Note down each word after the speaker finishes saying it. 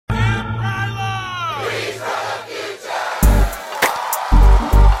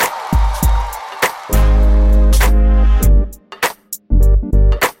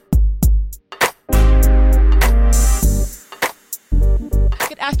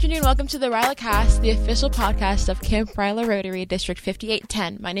afternoon. Welcome to the RYLACast, the official podcast of Camp RYLA Rotary District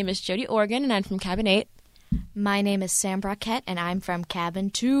 5810. My name is Jodie Organ, and I'm from Cabin 8. My name is Sam Brockett, and I'm from Cabin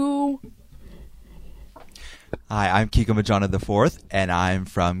 2. Hi, I'm Kiko IV, and I'm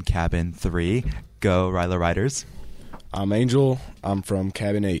from Cabin 3. Go RYLA Riders. I'm Angel. I'm from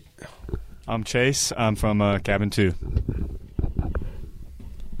Cabin 8. I'm Chase. I'm from Cabin 2.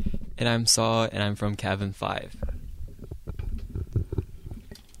 And I'm Saul, and I'm from Cabin 5.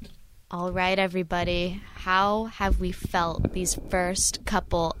 All right, everybody. How have we felt these first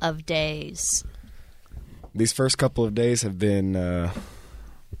couple of days? These first couple of days have been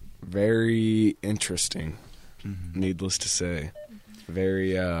very interesting, needless to say.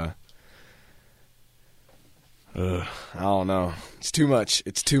 Very, I don't know. It's too much.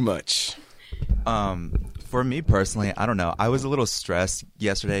 It's too much. For me personally, I don't know. I was a little stressed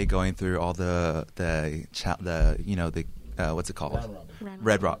yesterday going through all the what's it called?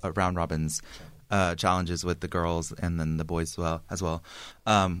 Round robins challenges with the girls and then the boys as well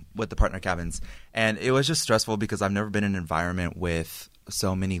with the partner cabins. And it was just stressful because I've never been in an environment with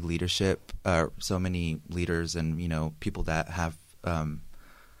so many so many leaders and, people that have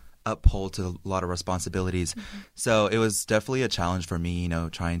uphold to a lot of responsibilities. So it was definitely a challenge for me,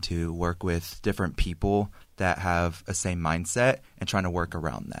 trying to work with different people that have a same mindset and trying to work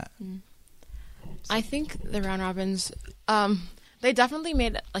around that. I think the round robins, they definitely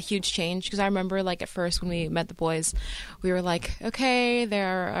made a huge change because I remember at first when we met the boys, we were like, okay,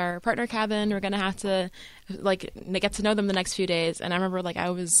 they're our partner cabin. We're going to have to get to know them the next few days. And I remember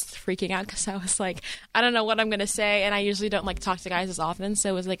I was freaking out because I was like, I don't know what I'm going to say. And I usually don't talk to guys as often. So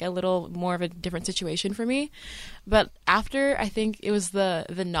it was a little more of a different situation for me. But after, I think it was the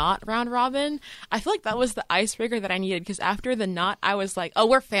not round robin, I feel like that was the icebreaker that I needed because after the not, I was like, oh,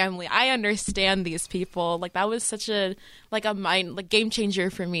 we're family. I understand these people. That was such a game changer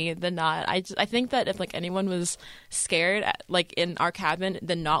for me, the not. I think that if anyone was scared in our cabin,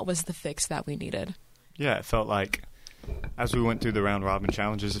 the not was the fix that we needed. Yeah, it felt like as we went through the round robin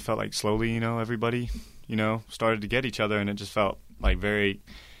challenges, it felt like slowly, everybody, started to get each other, and it just felt very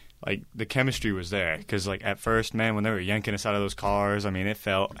the chemistry was there because at first, man, when they were yanking us out of those cars, it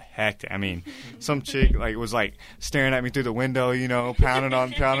felt hectic. Some chick was staring at me through the window, pounding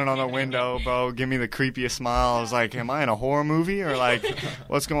on the window, bro, give me the creepiest smile. I was like, am I in a horror movie or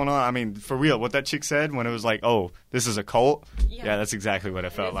what's going on? For real, what that chick said when it was oh, this is a cult. Yeah, that's exactly what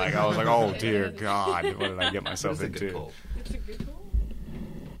it felt like. I was like, oh dear God, what did I get myself into?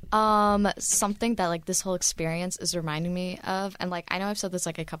 Something that this whole experience is reminding me of, and I know I've said this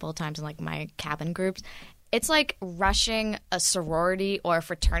a couple of times in my cabin groups, it's rushing a sorority or a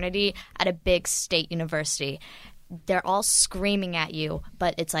fraternity at a big state university. They're all screaming at you,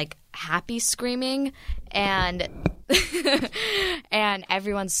 but it's happy screaming, and and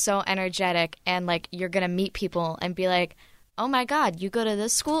everyone's so energetic, and you're gonna meet people and be like, oh my God, you go to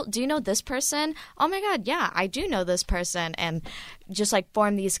this school? Do you know this person? Oh my God, yeah, I do know this person. And just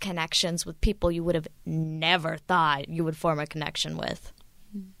form these connections with people you would have never thought you would form a connection with.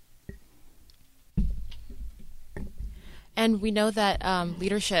 And we know that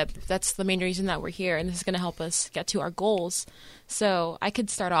leadership, that's the main reason that we're here, and this is going to help us get to our goals. So I could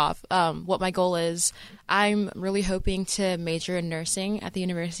start off what my goal is. I'm really hoping to major in nursing at the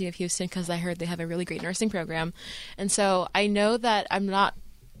University of Houston because I heard they have a really great nursing program. And so I know that I'm not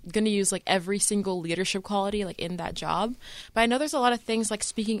going to use every single leadership quality in that job, but I know there's a lot of things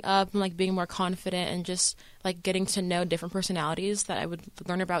speaking up and being more confident and just getting to know different personalities that I would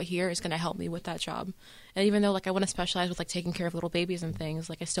learn about here is going to help me with that job. And even though I want to specialize with taking care of little babies and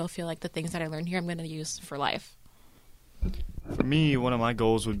things, I still feel the things that I learned here I'm going to use for life. For me, one of my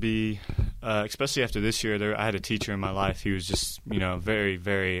goals would be, especially after this year, I had a teacher in my life who was just, very,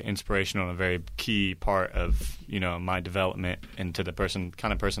 very inspirational and a very key part of, my development into the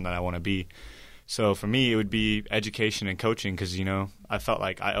kind of person that I want to be. So for me, it would be education and coaching because, I felt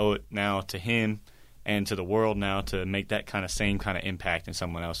like I owe it now to him and to the world now to make that same kind of impact in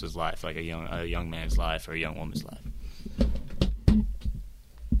someone else's life, like a young man's life or a young woman's life.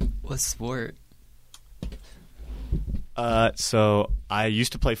 What sport? So I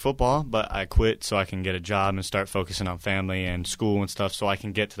used to play football, but I quit so I can get a job and start focusing on family and school and stuff so I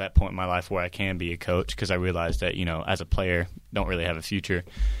can get to that point in my life where I can be a coach because I realized that, as a player, don't really have a future.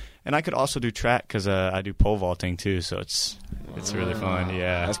 And I could also do track because I do pole vaulting too, so it's really fun.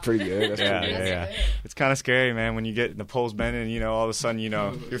 Yeah, that's pretty good. Yeah. It's kind of scary, man, when you get the poles bending. All of a sudden,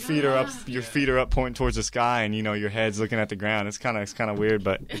 your feet are up, pointing towards the sky, and your head's looking at the ground. It's kind of weird,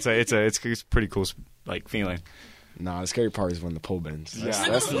 but it's a pretty cool feeling. Nah, the scary part is when the pole bends. Yeah.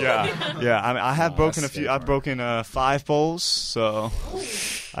 I mean, I have broken a few. I've broken 5 poles, so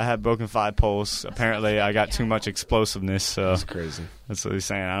I have broken 5 poles. Apparently, I got too much explosiveness. So That's crazy. that's what he's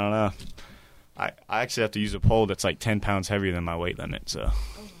saying. I don't know. I actually have to use a pole that's like 10 pounds heavier than my weight limit. So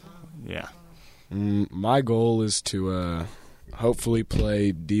yeah. My goal is to hopefully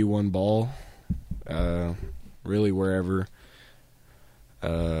play D1 ball, really wherever.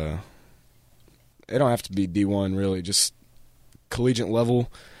 It don't have to be D1, really, just collegiate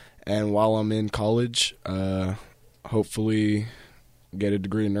level. And while I'm in college, hopefully get a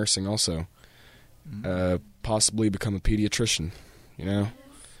degree in nursing also. Possibly become a pediatrician, you know?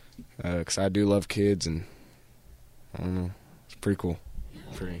 Because I do love kids, and I don't know. It's pretty cool.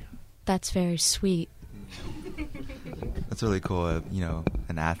 That's very sweet. That's really cool. You know,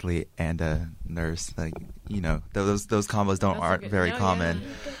 an athlete and a nurse. Like, you know, those combos aren't very common.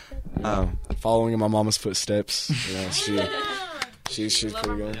 Following in my mama's footsteps, you know, she's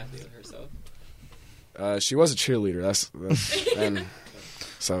pretty good. She was a cheerleader. That's and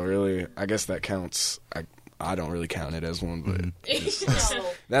so really, I guess that counts. I don't really count it as one, but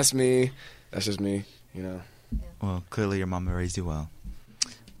that's me. That's just me, you know. Well, clearly your mama raised you well.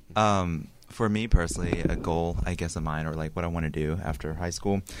 For me personally, a goal, I guess, of mine, or like what I want to do after high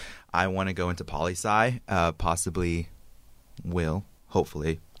school, I want to go into poli-sci, possibly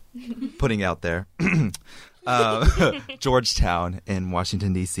hopefully, putting it out there, Georgetown in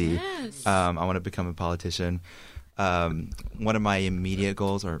Washington, D.C. Yes. I want to become a politician. One of my immediate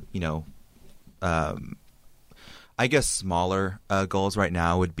goals, or, you know, I guess smaller goals right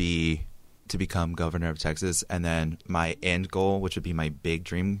now would be to become governor of Texas, and then my end goal, which would be my big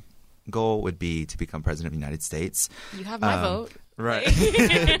dream goal, would be to become president of the United States. You have my vote. Right.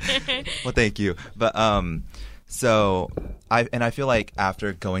 Well, thank you. But so I feel like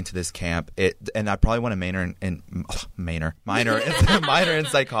after going to this camp, and I probably want to minor in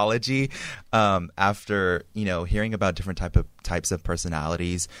psychology. After, you know, hearing about different types of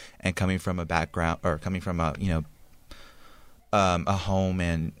personalities, and coming from a background, or coming from a, you know, a home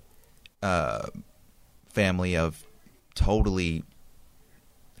and family of totally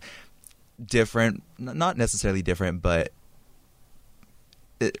different, not necessarily different, but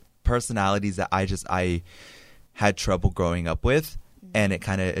personalities that I had trouble growing up with, and it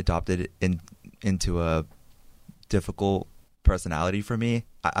kind of adopted into a difficult personality for me.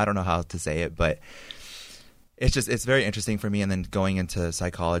 I don't know how to say it, but it's very interesting for me. And then going into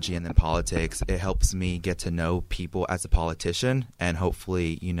psychology and then politics, it helps me get to know people as a politician, and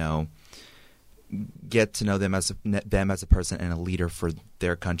hopefully, you know, get to know them as a person and a leader for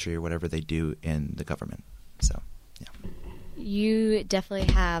their country or whatever they do in the government. So, yeah. You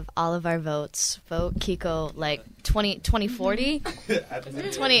definitely have all of our votes. Vote Kiko like 2040?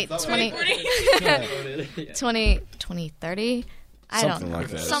 2030? I don't know. Like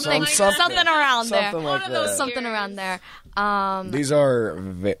that. Something around there. Something around there. These are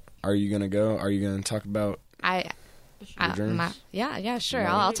you going to go? Are you going to talk about your dreams? Yeah, sure.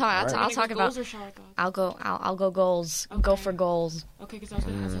 I'll talk about. I'll go goals. Okay. Go for goals. Okay, because I was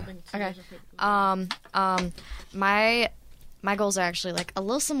going to ask something. Okay. My goals are actually like a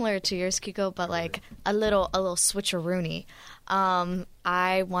little similar to yours, Kiko, but like a little switcheroony.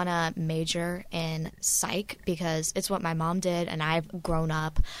 I want to major in psych because it's what my mom did, and I've grown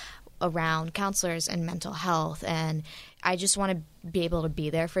up around counselors and mental health, and I just want to be able to be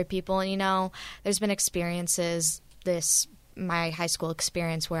there for people. And, you know, there's been experiences my high school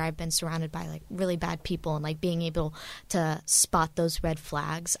experience where I've been surrounded by like really bad people, and like being able to spot those red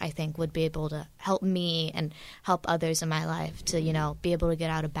flags, I think would be able to help me and help others in my life to, you know, be able to get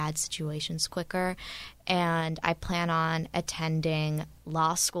out of bad situations quicker. And I plan on attending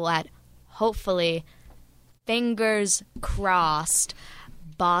law school at, hopefully, fingers crossed,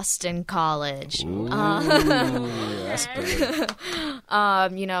 Boston College. Ooh, that's good.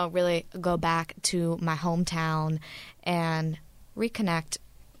 You know, really go back to my hometown and reconnect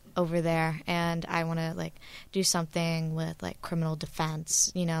over there. And I want to like do something with like criminal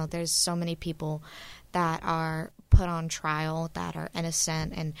defense. You know, there's so many people that are put on trial that are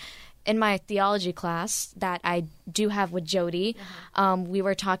innocent. And in my theology class that I do have with Jodie, we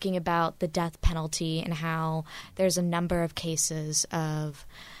were talking about the death penalty and how there's a number of cases of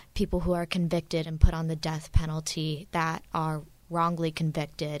people who are convicted and put on the death penalty that are wrongly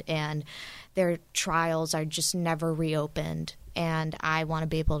convicted, and their trials are just never reopened. And I want to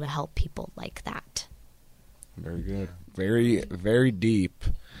be able to help people like that. Very good. Very, very deep.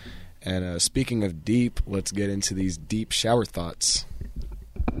 And speaking of deep, let's get into these deep shower thoughts.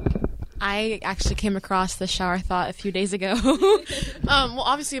 I actually came across the shower thought a few days ago. Well,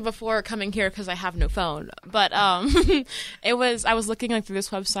 obviously before coming here because I have no phone. But I was looking like through this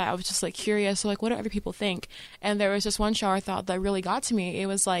website. I was just like curious. So like, what do other people think? And there was this one shower thought that really got to me. It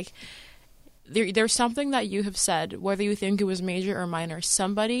was like, there's something that you have said, whether you think it was major or minor.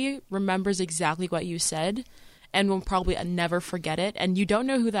 Somebody remembers exactly what you said and will probably never forget it, and you don't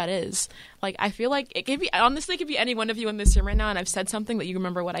know who that is. Like, I feel like it could be, honestly, it could be any one of you in this room right now, and I've said something that you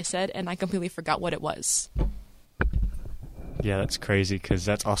remember what I said, and I completely forgot what it was. Yeah, that's crazy, because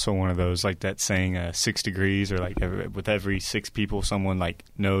that's also one of those, like that saying 6 degrees, or like with every 6 people, someone like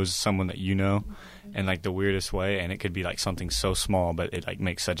knows someone that you know, in like the weirdest way, and it could be like something so small, but it like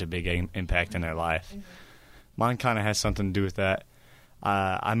makes such a big impact in their life. Mine kind of has something to do with that.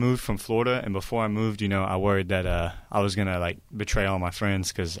 I moved from Florida, and before I moved, I worried that I was going to, like, betray all my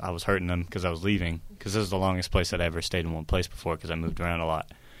friends because I was hurting them because I was leaving, because this was the longest place I'd ever stayed in one place before because I moved around a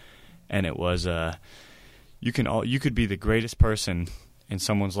lot. And it was, you could be the greatest person in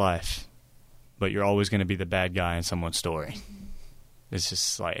someone's life, but you're always going to be the bad guy in someone's story. It's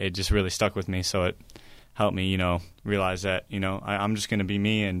just, like, it just really stuck with me, so it helped me, realize that, I'm just going to be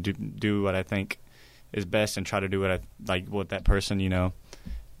me and do what I think is best and try to do what that person,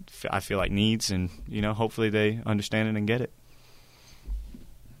 I feel like needs, and, hopefully they understand it and get it.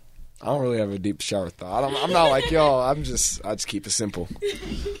 I don't really have a deep shower thought. I'm not like y'all. I just keep it simple.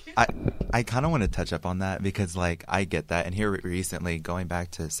 I kind of want to touch up on that because, like, I get that. And here recently, going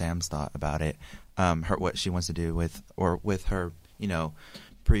back to Sam's thought about it, what she wants to do with her,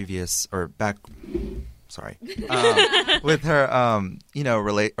 previous or back. Sorry, with her,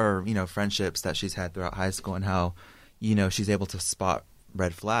 friendships that she's had throughout high school and how, she's able to spot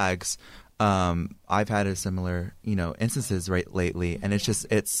red flags. I've had a similar, instances lately, and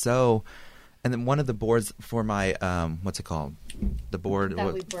it's so. And then one of the boards for my, what's it called? The board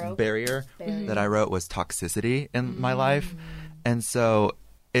barrier that I wrote was toxicity in my life. And so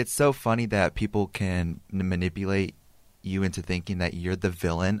it's so funny that people can manipulate you into thinking that you're the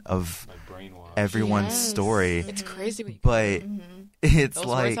villain of everyone's story. It's crazy. But it's those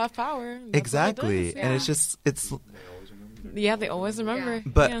like. words have power. That's exactly. what it is. And it's just, yeah, they always remember.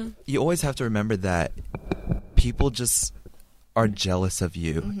 But you always have to remember that people just are jealous of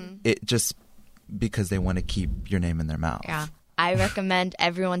you. It just because they want to keep your name in their mouth. Yeah. I recommend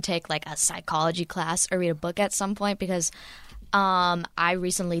everyone take like a psychology class or read a book at some point because I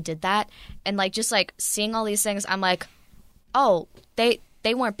recently did that. And like just like seeing all these things, I'm like, oh, they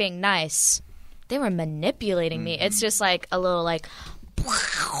weren't being nice. They were manipulating me. It's just like a little like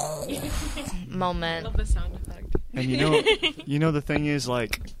moment. I love the sound effect. And the thing is,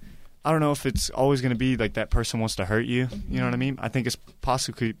 like, I don't know if it's always going to be like that person wants to hurt you. You know what I mean? I think it's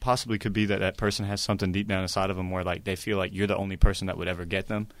possibly could be that person has something deep down inside of them where like they feel like you're the only person that would ever get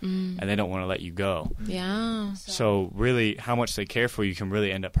them, and they don't want to let you go. Yeah. So really, how much they care for you can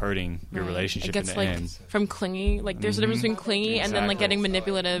really end up hurting your relationship in the end. From clingy, like there's a difference between clingy and then like getting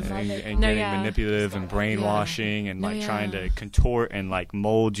manipulative, and getting manipulative and brainwashing and like trying to contort and like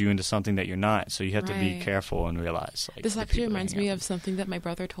mold you into something that you're not. So you have to be careful and realize. Like, this actually reminds me of something that my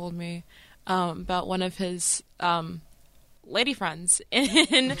brother told me. About one of his lady friends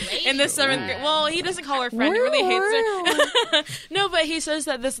in the 7th grade. Well, he doesn't call her friend. He really hates her. No, but he says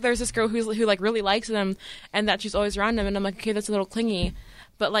that there's this girl who like really likes him and that she's always around him. And I'm like, okay, that's a little clingy.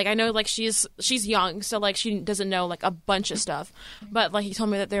 But like I know like she's young, so like she doesn't know like a bunch of stuff. But like he told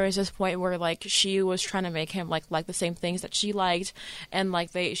me that there was this point where like she was trying to make him like the same things that she liked, and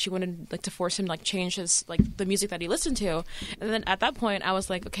like she wanted like to force him to like change his like the music that he listened to. And then at that point I was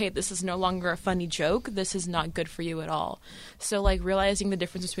like, okay, this is no longer a funny joke. This is not good for you at all. So like realizing the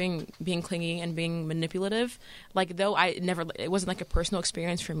difference between being clingy and being manipulative, like though it wasn't like a personal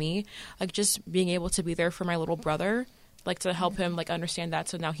experience for me, like just being able to be there for my little brother. Like to help him like understand that,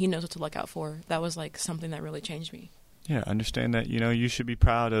 so now he knows what to look out for. That was like something that really changed me. Yeah, understand that you should be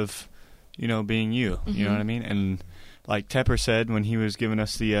proud of being you. You know what I mean? And like Tepper said when he was giving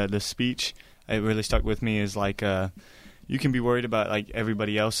us the speech, it really stuck with me. Is like you can be worried about like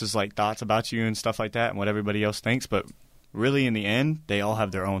everybody else's like thoughts about you and stuff like that, and what everybody else thinks, but really in the end, they all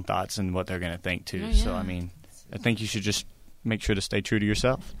have their own thoughts and what they're going to think too. So I mean, I think you should just make sure to stay true to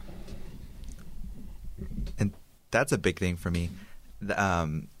yourself. And that's a big thing for me that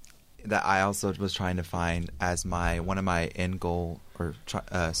I also was trying to find as one of my end goal or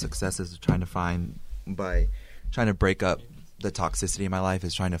successes trying to find by trying to break up the toxicity in my life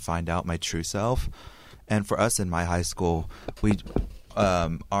is trying to find out my true self. And for us in my high school, we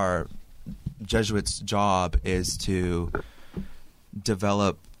our Jesuits' job is to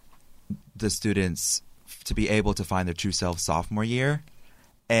develop the students to be able to find their true self sophomore year.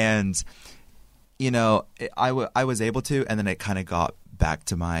 And, I was able to, and then it kind of got back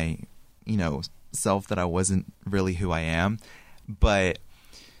to my, self that I wasn't really who I am. But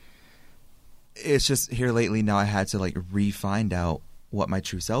it's just here lately now I had to like re-find out what my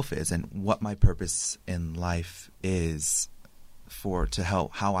true self is and what my purpose in life is to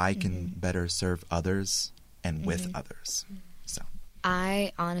help how I can better serve others and with others. So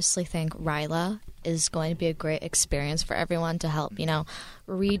I honestly think RYLA is going to be a great experience for everyone to help,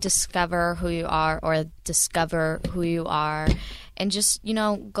 rediscover who you are or discover who you are and just,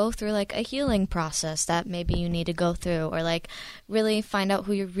 go through like a healing process that maybe you need to go through or like really find out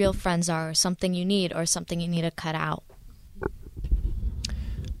who your real friends are or something you need to cut out.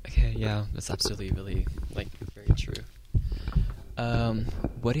 Okay, yeah, that's absolutely really like very true.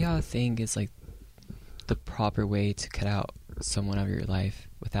 What do y'all think is like the proper way to cut out someone out of your life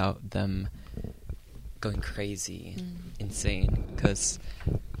without them going crazy, insane? Because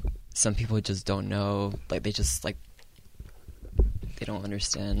some people just don't know, like they just like they don't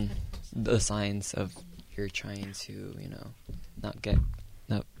understand the signs of you're trying to, not get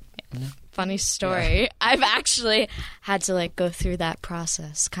no. Funny story. Yeah. I've actually had to like go through that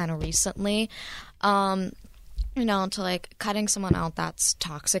process kind of recently. To like cutting someone out that's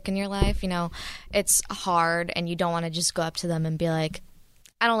toxic in your life, it's hard and you don't want to just go up to them and be like,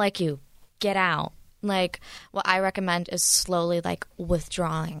 I don't like you, get out. Like, what I recommend is slowly, like,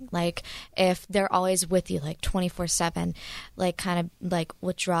 withdrawing. Like, if they're always with you, like, 24/7, like, kind of, like,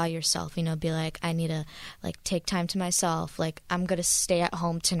 withdraw yourself, be like, I need to, like, take time to myself. Like, I'm going to stay at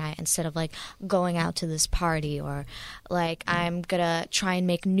home tonight instead of, like, going out to this party. Or, like, I'm going to try and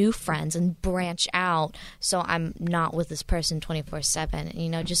make new friends and branch out so I'm not with this person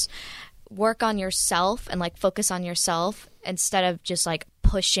 24/7. Just work on yourself and, like, focus on yourself instead of just, like,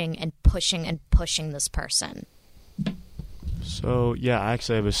 pushing and pushing and pushing this person. So, yeah, I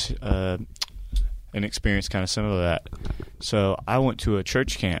actually have an experience kind of similar to that. So I went to a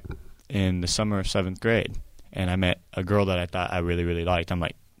church camp in the summer of 7th grade, and I met a girl that I thought I really, really liked. I'm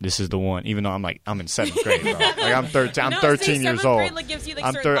like, this is the one, even though I'm in 7th grade, bro. Like, I'm 13 years old. Grade, like, gives you,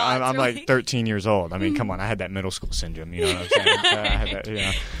 like, I'm like 13 years old. I mean, come on, I had that middle school syndrome, you know what I'm saying? I had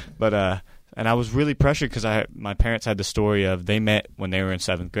that, But, and I was really pressured because my parents had the story of they met when they were in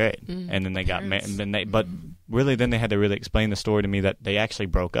 7th grade, and then they got met, and then but really then they had to really explain the story to me that they actually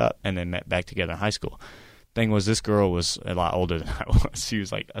broke up and then met back together in high school. Thing was, this girl was a lot older than I was. She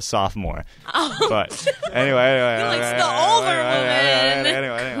was like a sophomore. Oh. But anyway, he likes the older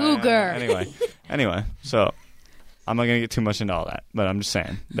woman. Cougar. Anyway. So I'm not gonna get too much into all that, but I'm just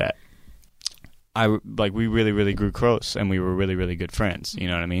saying that. We really, really grew close, and we were really, really good friends, you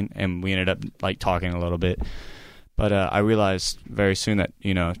know what I mean? And we ended up, like, talking a little bit. But I realized very soon that,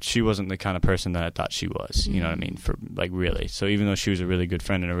 she wasn't the kind of person that I thought she was, you know what I mean? For, like, really. So even though she was a really good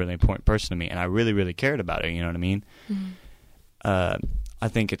friend and a really important person to me, and I really, really cared about her, you know what I mean? I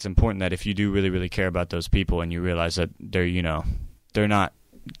think it's important that if you do really, really care about those people and you realize that they're not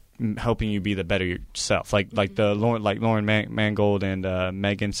helping you be the better yourself. Like Lauren Mangold and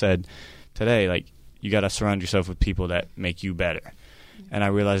Megan said today, like, you got to surround yourself with people that make you better. And I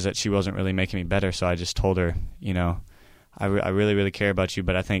realized that she wasn't really making me better, so I just told her, I really, really care about you,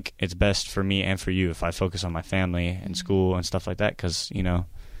 but I think it's best for me and for you if I focus on my family and school and stuff like that, because,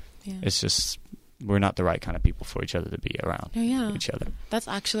 it's just, we're not the right kind of people for each other to be around each other. That's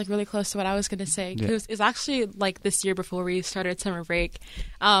actually, like, really close to what I was going to say. Because it's actually, like, this year before we started summer break.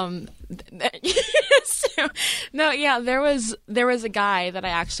 There was a guy that I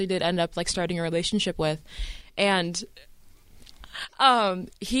actually did end up, like, starting a relationship with. And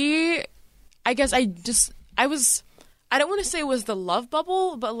I don't want to say it was the love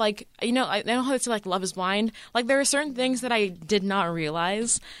bubble, but, like, I know how it's like love is blind. Like, there are certain things that I did not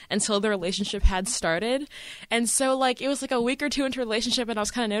realize until the relationship had started. And so, like, it was like a week or two into a relationship, and I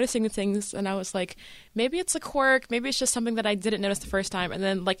was kind of noticing the things, and I was like, maybe it's a quirk, maybe it's just something that I didn't notice the first time. And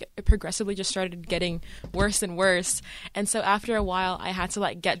then, like, it progressively just started getting worse and worse. And so after a while, I had to,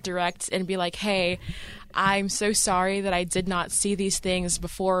 like, get direct and be like, hey, I'm so sorry that I did not see these things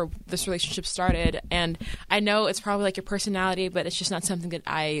before this relationship started, and I know it's probably like your personality, but it's just not something that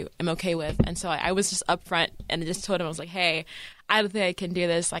I am okay with. And so I was just upfront and I just told him, I was like, hey, I don't think I can do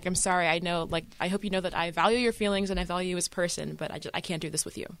this. Like, I'm sorry. I know, like, I hope you know that I value your feelings and I value you as a person, but I can't do this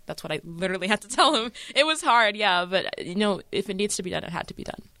with you. That's what I literally had to tell him. It was hard, yeah, but if it needs to be done, it had to be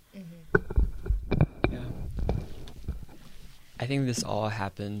done. Yeah. I think this all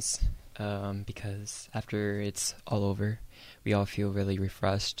happens because after it's all over, we all feel really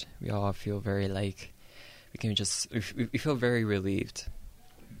refreshed. We all feel very like we feel very relieved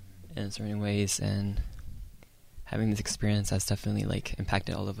in certain ways and having this experience has definitely like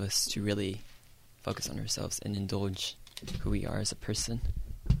impacted all of us to really focus on ourselves and indulge who we are as a person.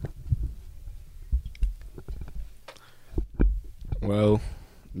 Well,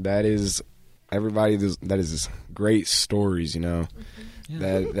 that is everybody. That is great stories, you know. Yeah.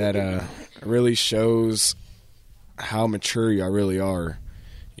 That really shows how mature y'all really are,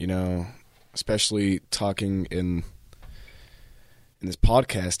 you know. Especially talking in this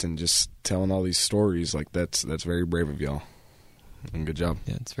podcast and just telling all these stories, like that's very brave of y'all. And good job.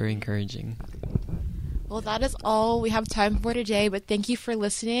 Yeah, it's very encouraging. Well, that is all we have time for today, but thank you for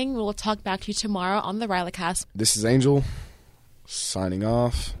listening. We'll talk back to you tomorrow on the RYLACast. This is Angel, signing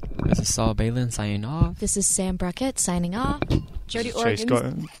off. This is Saul Balin signing off. This is Sam Bruckett signing off. Jodie Chase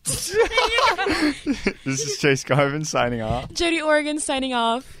Oregon. This is Chase Garvin signing off. Jodie Oregon signing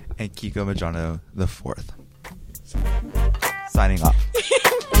off. And Kiko Majano the 4th. Signing off.